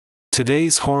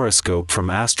Today's horoscope from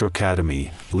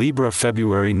Astrocademy, Libra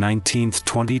February 19,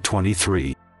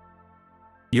 2023.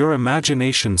 Your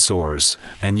imagination soars,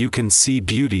 and you can see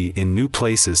beauty in new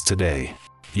places today.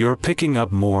 You're picking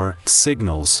up more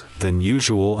signals than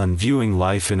usual and viewing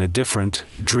life in a different,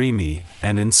 dreamy,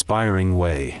 and inspiring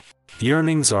way.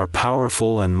 Yearnings are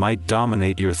powerful and might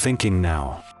dominate your thinking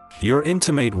now. Your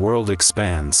intimate world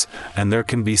expands, and there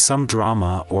can be some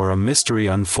drama or a mystery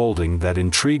unfolding that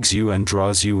intrigues you and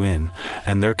draws you in,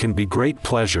 and there can be great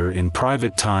pleasure in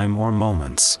private time or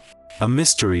moments. A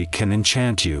mystery can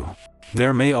enchant you.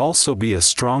 There may also be a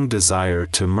strong desire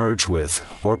to merge with,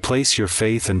 or place your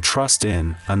faith and trust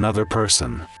in, another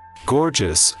person.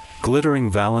 Gorgeous,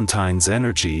 glittering Valentine's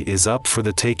energy is up for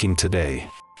the taking today.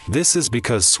 This is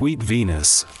because sweet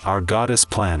Venus, our goddess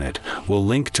planet, will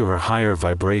link to her higher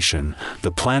vibration, the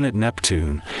planet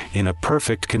Neptune, in a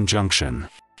perfect conjunction.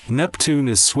 Neptune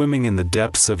is swimming in the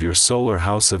depths of your solar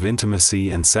house of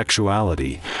intimacy and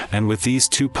sexuality, and with these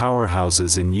two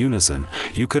powerhouses in unison,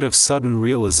 you could have sudden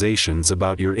realizations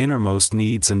about your innermost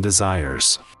needs and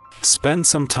desires. Spend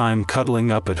some time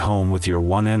cuddling up at home with your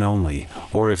one and only,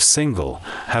 or if single,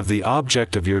 have the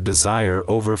object of your desire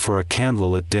over for a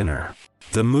candlelit dinner.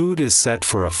 The mood is set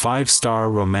for a 5-star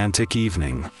romantic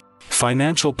evening.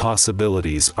 Financial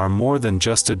possibilities are more than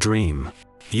just a dream.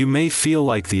 You may feel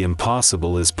like the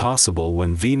impossible is possible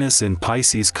when Venus in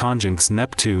Pisces conjuncts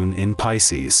Neptune in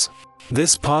Pisces.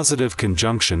 This positive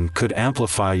conjunction could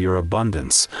amplify your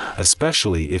abundance,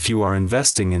 especially if you are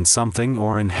investing in something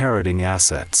or inheriting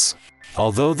assets.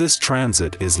 Although this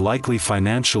transit is likely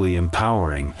financially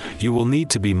empowering, you will need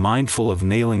to be mindful of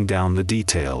nailing down the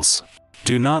details.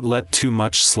 Do not let too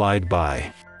much slide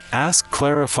by. Ask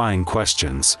clarifying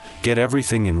questions, get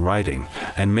everything in writing,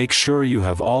 and make sure you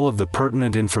have all of the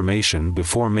pertinent information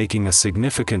before making a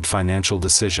significant financial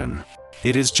decision.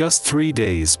 It is just 3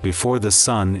 days before the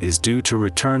sun is due to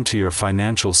return to your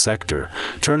financial sector,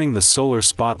 turning the solar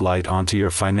spotlight onto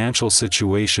your financial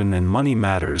situation and money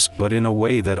matters, but in a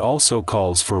way that also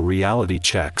calls for reality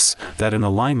checks, that an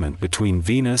alignment between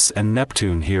Venus and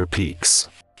Neptune here peaks.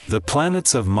 The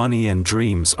planets of money and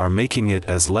dreams are making it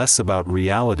as less about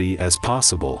reality as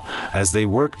possible, as they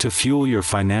work to fuel your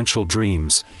financial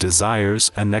dreams,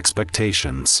 desires, and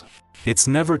expectations. It's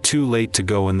never too late to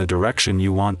go in the direction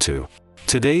you want to.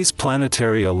 Today's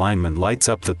planetary alignment lights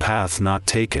up the path not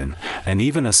taken, and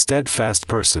even a steadfast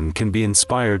person can be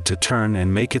inspired to turn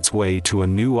and make its way to a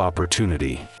new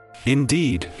opportunity.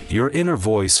 Indeed, your inner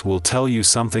voice will tell you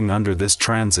something under this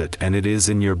transit, and it is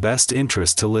in your best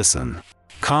interest to listen.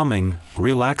 Calming,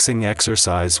 relaxing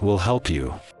exercise will help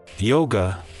you.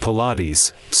 Yoga,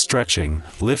 Pilates, stretching,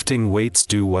 lifting weights,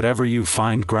 do whatever you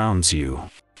find grounds you.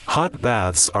 Hot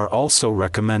baths are also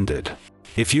recommended.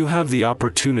 If you have the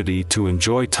opportunity to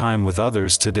enjoy time with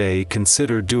others today,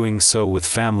 consider doing so with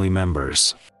family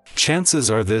members. Chances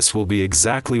are this will be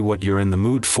exactly what you're in the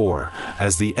mood for,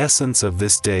 as the essence of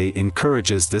this day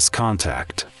encourages this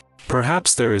contact.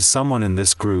 Perhaps there is someone in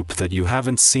this group that you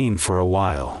haven't seen for a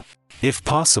while. If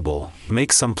possible,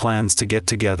 make some plans to get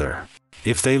together.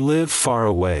 If they live far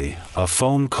away, a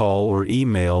phone call or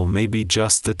email may be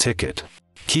just the ticket.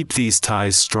 Keep these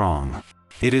ties strong.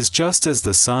 It is just as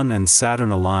the Sun and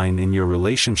Saturn align in your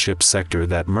relationship sector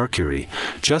that Mercury,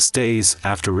 just days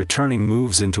after returning,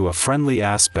 moves into a friendly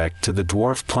aspect to the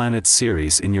dwarf planet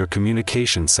Ceres in your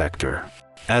communication sector.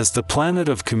 As the planet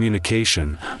of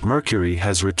communication, Mercury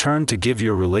has returned to give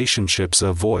your relationships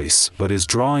a voice, but is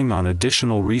drawing on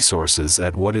additional resources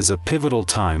at what is a pivotal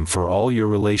time for all your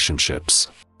relationships.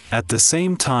 At the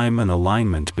same time, an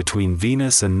alignment between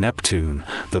Venus and Neptune,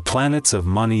 the planets of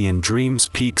money and dreams,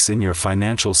 peaks in your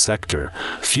financial sector,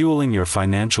 fueling your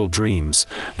financial dreams,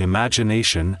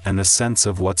 imagination, and a sense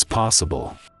of what's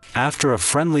possible. After a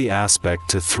friendly aspect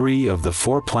to 3 of the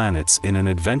 4 planets in an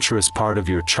adventurous part of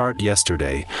your chart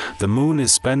yesterday, the moon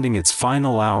is spending its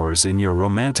final hours in your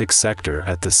romantic sector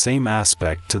at the same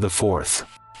aspect to the 4th.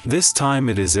 This time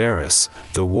it is Eris,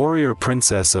 the warrior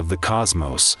princess of the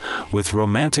cosmos, with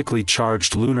romantically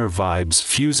charged lunar vibes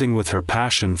fusing with her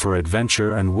passion for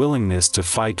adventure and willingness to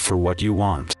fight for what you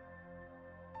want.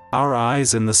 Our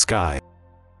eyes in the sky.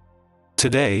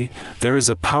 Today, there is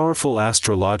a powerful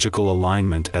astrological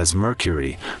alignment as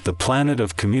Mercury, the planet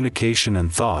of communication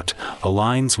and thought,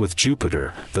 aligns with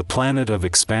Jupiter, the planet of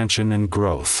expansion and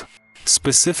growth.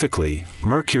 Specifically,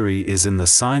 Mercury is in the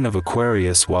sign of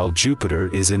Aquarius while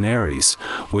Jupiter is in Aries,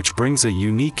 which brings a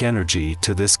unique energy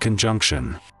to this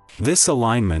conjunction. This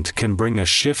alignment can bring a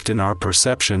shift in our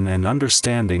perception and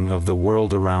understanding of the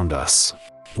world around us.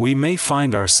 We may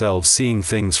find ourselves seeing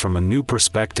things from a new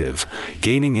perspective,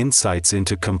 gaining insights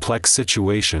into complex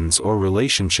situations or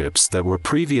relationships that were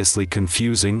previously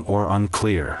confusing or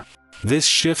unclear. This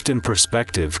shift in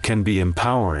perspective can be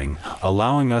empowering,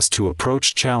 allowing us to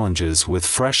approach challenges with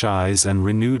fresh eyes and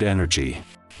renewed energy.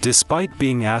 Despite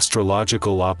being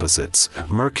astrological opposites,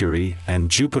 Mercury and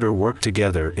Jupiter work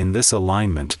together in this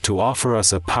alignment to offer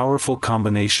us a powerful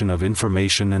combination of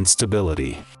information and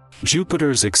stability.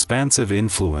 Jupiter's expansive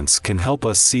influence can help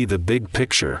us see the big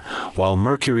picture, while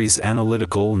Mercury's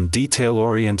analytical and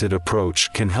detail-oriented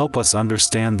approach can help us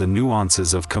understand the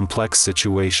nuances of complex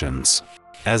situations.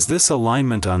 As this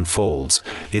alignment unfolds,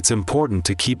 it's important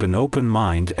to keep an open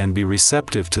mind and be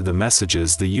receptive to the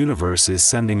messages the universe is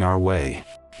sending our way.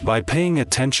 By paying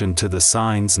attention to the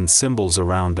signs and symbols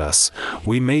around us,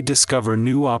 we may discover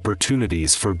new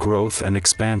opportunities for growth and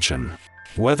expansion.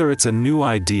 Whether it's a new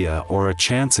idea or a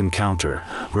chance encounter,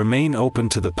 remain open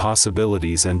to the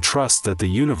possibilities and trust that the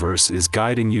universe is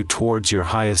guiding you towards your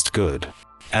highest good.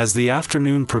 As the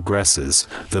afternoon progresses,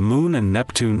 the Moon and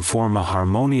Neptune form a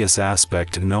harmonious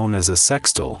aspect known as a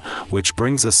sextile, which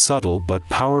brings a subtle but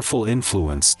powerful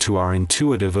influence to our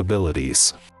intuitive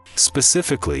abilities.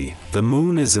 Specifically, the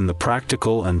Moon is in the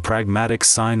practical and pragmatic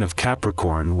sign of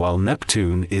Capricorn, while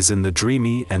Neptune is in the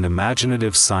dreamy and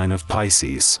imaginative sign of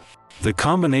Pisces. The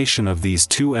combination of these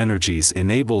two energies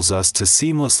enables us to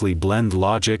seamlessly blend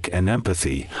logic and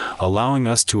empathy, allowing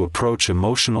us to approach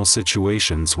emotional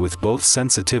situations with both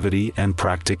sensitivity and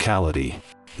practicality.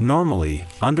 Normally,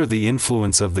 under the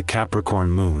influence of the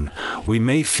Capricorn moon, we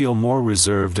may feel more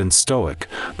reserved and stoic,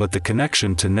 but the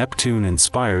connection to Neptune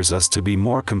inspires us to be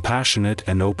more compassionate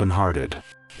and open-hearted.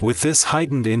 With this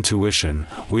heightened intuition,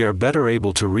 we are better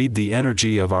able to read the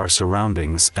energy of our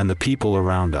surroundings and the people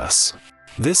around us.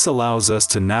 This allows us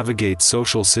to navigate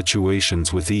social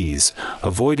situations with ease,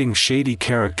 avoiding shady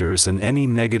characters and any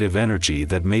negative energy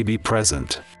that may be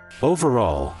present.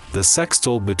 Overall, the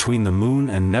sextile between the Moon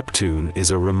and Neptune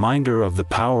is a reminder of the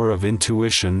power of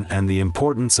intuition and the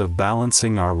importance of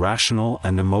balancing our rational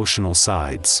and emotional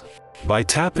sides. By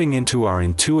tapping into our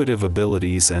intuitive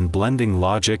abilities and blending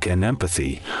logic and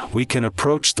empathy, we can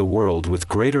approach the world with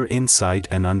greater insight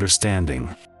and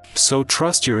understanding. So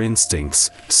trust your instincts,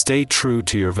 stay true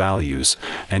to your values,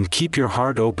 and keep your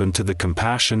heart open to the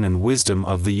compassion and wisdom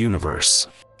of the universe.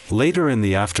 Later in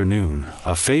the afternoon,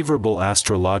 a favorable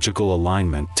astrological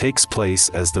alignment takes place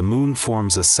as the Moon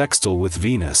forms a sextile with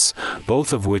Venus,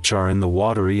 both of which are in the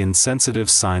watery and sensitive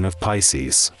sign of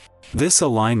Pisces. This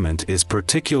alignment is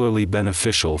particularly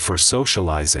beneficial for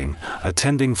socializing,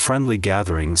 attending friendly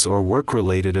gatherings or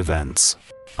work-related events.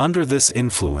 Under this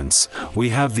influence, we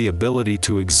have the ability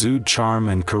to exude charm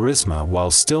and charisma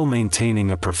while still maintaining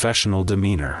a professional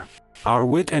demeanor. Our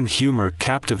wit and humor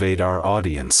captivate our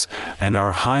audience, and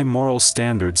our high moral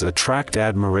standards attract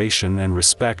admiration and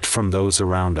respect from those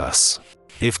around us.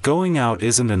 If going out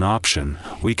isn't an option,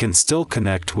 we can still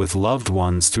connect with loved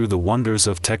ones through the wonders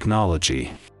of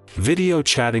technology. Video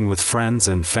chatting with friends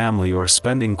and family or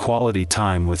spending quality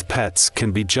time with pets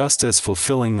can be just as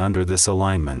fulfilling under this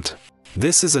alignment.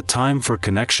 This is a time for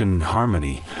connection and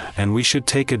harmony, and we should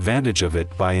take advantage of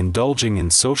it by indulging in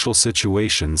social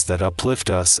situations that uplift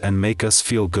us and make us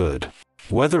feel good.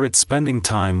 Whether it's spending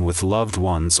time with loved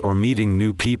ones or meeting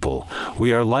new people,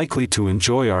 we are likely to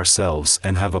enjoy ourselves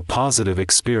and have a positive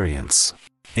experience.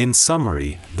 In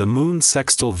summary, the Moon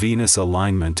sextile Venus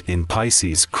alignment in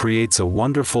Pisces creates a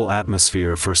wonderful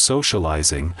atmosphere for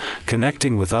socializing,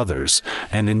 connecting with others,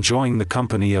 and enjoying the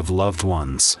company of loved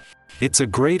ones. It's a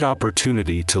great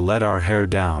opportunity to let our hair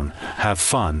down, have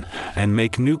fun, and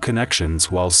make new connections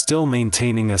while still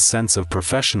maintaining a sense of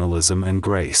professionalism and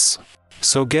grace.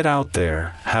 So get out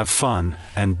there, have fun,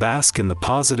 and bask in the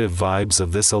positive vibes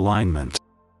of this alignment.